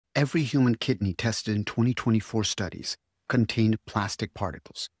Every human kidney tested in 2024 studies contained plastic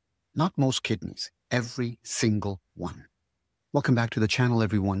particles. Not most kidneys, every single one. Welcome back to the channel,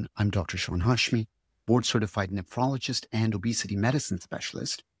 everyone. I'm Dr. Hashmi, board-certified nephrologist and obesity medicine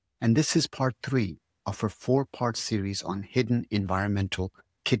specialist, and this is part 3 of our 4-part series on hidden environmental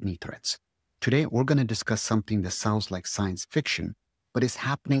kidney threats. Today, we're going to discuss something that sounds like science fiction, but is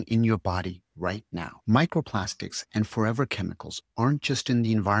happening in your body right now. Microplastics and forever chemicals aren't just in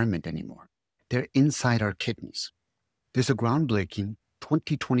the environment anymore. They're inside our kidneys. There's a groundbreaking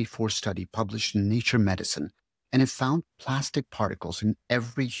 2024 study published in Nature Medicine, and it found plastic particles in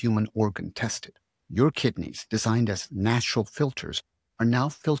every human organ tested. Your kidneys, designed as natural filters, are now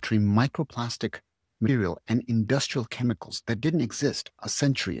filtering microplastic material and industrial chemicals that didn't exist a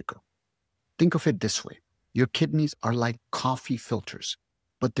century ago. Think of it this way. Your kidneys are like coffee filters,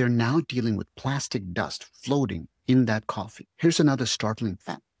 but they're now dealing with plastic dust floating in that coffee. Here's another startling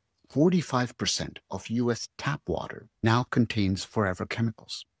fact. 45% of U.S. tap water now contains forever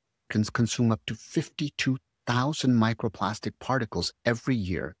chemicals. Can consume up to 52,000 microplastic particles every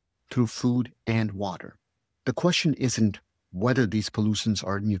year through food and water. The question isn't whether these pollutants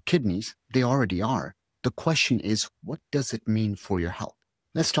are in your kidneys. They already are. The question is, what does it mean for your health?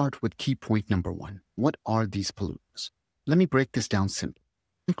 Let's start with key point number 1. What are these pollutants? Let me break this down simply.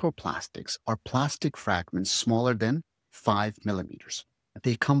 Microplastics are plastic fragments smaller than 5 millimeters.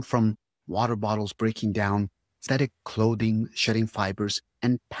 They come from water bottles breaking down, synthetic clothing shedding fibers,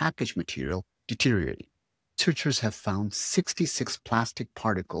 and package material deteriorating. Researchers have found 66 plastic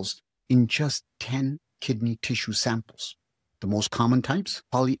particles in just 10 kidney tissue samples. The most common types,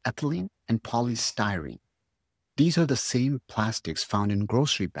 polyethylene and polystyrene. These are the same plastics found in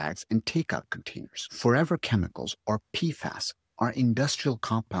grocery bags and takeout containers. Forever chemicals, or PFAS, are industrial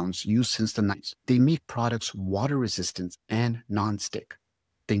compounds used since the 90s. They make products water-resistant and non-stick.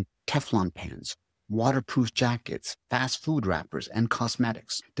 Think Teflon pans, waterproof jackets, fast food wrappers, and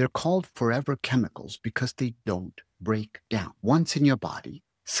cosmetics. They're called forever chemicals because they don't break down. Once in your body,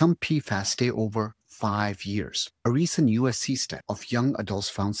 some PFAS stay over 5 years. A recent USC study of young adults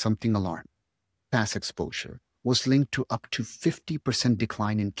found something alarming. PFAS exposure was linked to up to 50%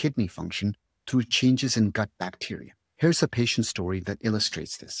 decline in kidney function through changes in gut bacteria. Here's a patient story that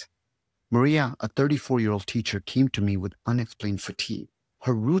illustrates this. Maria, a 34-year-old teacher, came to me with unexplained fatigue.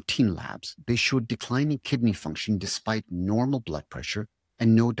 Her routine labs, they showed declining kidney function despite normal blood pressure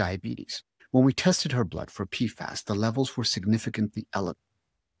and no diabetes. When we tested her blood for PFAS, the levels were significantly elevated.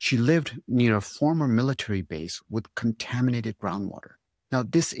 She lived near a former military base with contaminated groundwater. Now,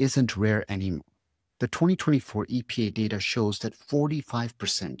 this isn't rare anymore. The 2024 EPA data shows that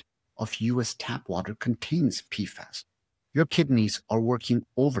 45% of U.S. tap water contains PFAS. Your kidneys are working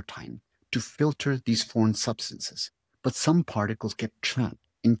overtime to filter these foreign substances, but some particles get trapped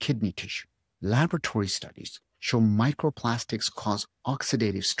in kidney tissue. Laboratory studies show microplastics cause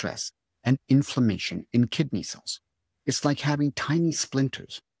oxidative stress and inflammation in kidney cells. It's like having tiny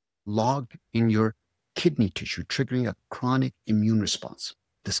splinters logged in your kidney tissue, triggering a chronic immune response.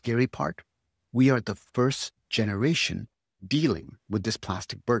 The scary part? We are the first generation dealing with this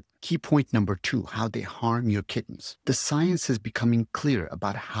plastic burden. Key point number 2, how they harm your kidneys. The science is becoming clear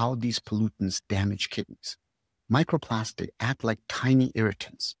about how these pollutants damage kidneys. Microplastics act like tiny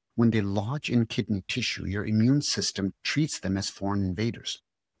irritants. When they lodge in kidney tissue, your immune system treats them as foreign invaders.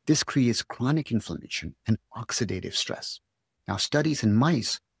 This creates chronic inflammation and oxidative stress. Now, studies in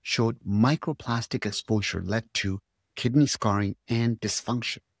mice showed microplastic exposure led to kidney scarring and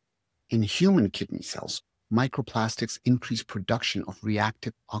dysfunction. In human kidney cells, microplastics increase production of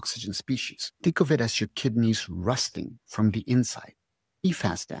reactive oxygen species. Think of it as your kidneys rusting from the inside.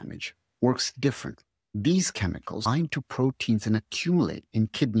 PFAS damage works differently. These chemicals bind to proteins and accumulate in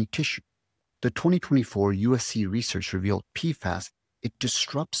kidney tissue. The 2024 USC research revealed PFAS, it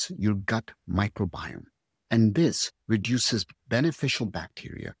disrupts your gut microbiome. And this reduces beneficial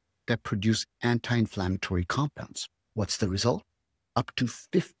bacteria that produce anti-inflammatory compounds. What's the result? Up to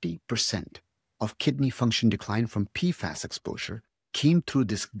 50% of kidney function decline from PFAS exposure came through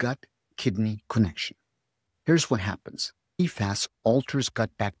this gut-kidney connection. Here's what happens. PFAS alters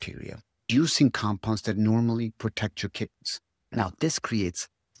gut bacteria, producing compounds that normally protect your kidneys. Now, this creates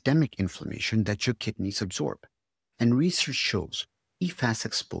systemic inflammation that your kidneys absorb. And research shows PFAS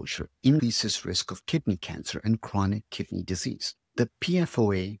exposure increases risk of kidney cancer and chronic kidney disease. The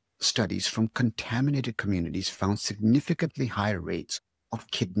PFOA studies from contaminated communities found significantly higher rates of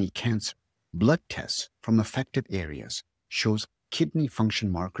kidney cancer. Blood tests from affected areas shows kidney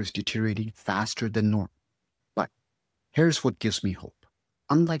function markers deteriorating faster than normal. But here's what gives me hope.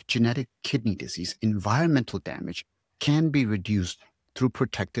 Unlike genetic kidney disease, environmental damage can be reduced through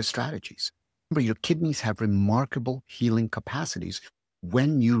protective strategies. Remember, your kidneys have remarkable healing capacities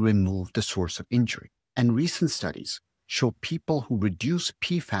when you remove the source of injury. And recent studies show people who reduce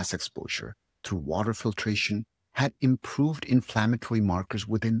PFAS exposure through water filtration had improved inflammatory markers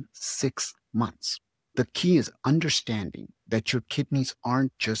within 6 months. The key is understanding that your kidneys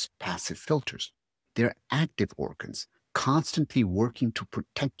aren't just passive filters. They're active organs, constantly working to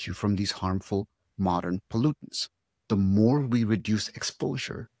protect you from these harmful modern pollutants. The more we reduce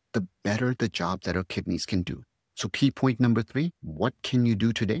exposure, the better the job that our kidneys can do. So key point number 3, what can you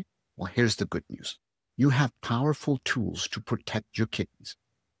do today? Well, here's the good news. You have powerful tools to protect your kidneys.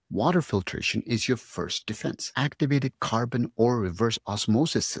 Water filtration is your first defense. Activated carbon or reverse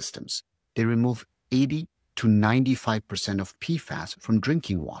osmosis systems, they remove 80 to 95% of PFAS from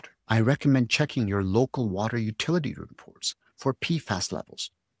drinking water. I recommend checking your local water utility reports for PFAS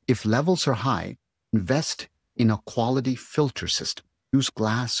levels. If levels are high, invest in a quality filter system. Use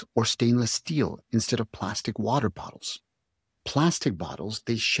glass or stainless steel instead of plastic water bottles. Plastic bottles,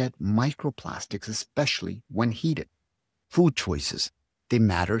 they shed microplastics, especially when heated. Food choices, they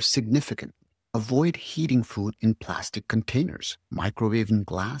matter significantly. Avoid heating food in plastic containers, microwave in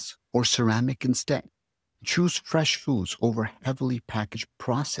glass, or ceramic instead. Choose fresh foods over heavily packaged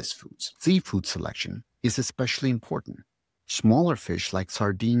processed foods. Seafood selection is especially important. Smaller fish like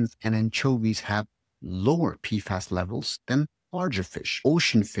sardines and anchovies have lower PFAS levels than larger fish.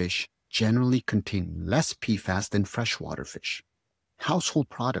 Ocean fish generally contain less PFAS than freshwater fish. Household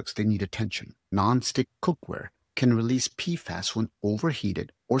products, they need attention. Non-stick cookware can release PFAS when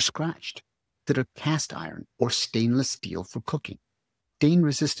overheated or scratched. Consider cast iron or stainless steel for cooking.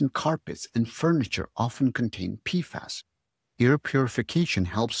 Stain-resistant carpets and furniture often contain PFAS. Air purification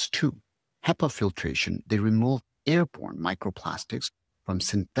helps too. HEPA filtration, they remove airborne microplastics from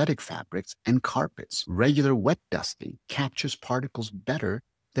synthetic fabrics and carpets. Regular wet dusting captures particles better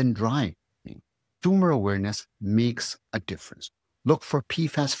than dry. Consumer awareness makes a difference. Look for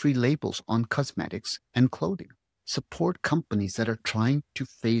PFAS-free labels on cosmetics and clothing. Support companies that are trying to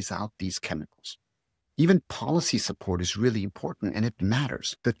phase out these chemicals. Even policy support is really important, and it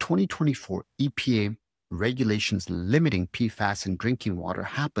matters. The 2024 EPA regulations limiting PFAS in drinking water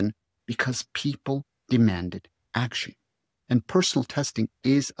happened because people demanded action. And personal testing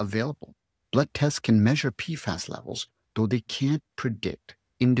is available. Blood tests can measure PFAS levels, though they can't predict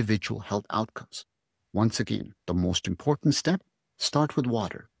individual health outcomes. Once again, the most important step, start with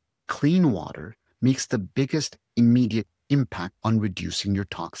water. Clean water makes the biggest immediate impact on reducing your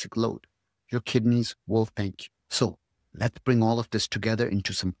toxic load. Your kidneys will thank you. So let's bring all of this together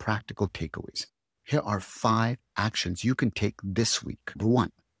into some practical takeaways. Here are 5 actions you can take this week. Number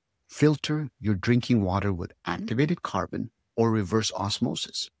 1, filter your drinking water with activated carbon or reverse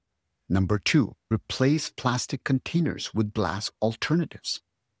osmosis. Number 2, replace plastic containers with glass alternatives.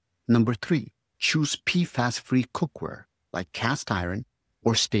 Number 3, choose PFAS-free cookware like cast iron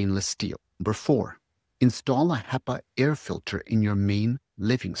or stainless steel. Number 4, install a HEPA air filter in your main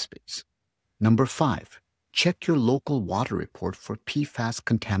living space. Number 5, check your local water report for PFAS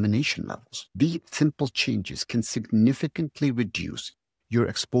contamination levels. These simple changes can significantly reduce your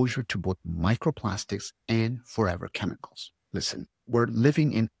exposure to both microplastics and forever chemicals. Listen, we're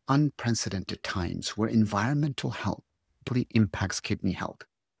living in unprecedented times where environmental health really impacts kidney health.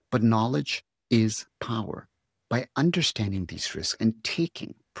 But knowledge is power. By understanding these risks and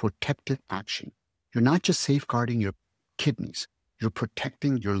taking protective action, you're not just safeguarding your kidneys, you're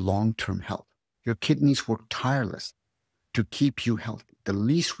protecting your long-term health. Your kidneys work tirelessly to keep you healthy. The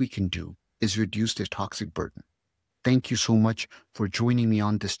least we can do is reduce their toxic burden. Thank you so much for joining me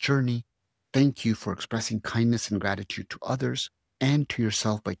on this journey. Thank you for expressing kindness and gratitude to others and to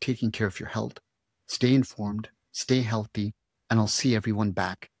yourself by taking care of your health. Stay informed, stay healthy, and I'll see everyone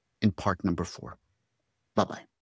back in part number 4. Bye-bye.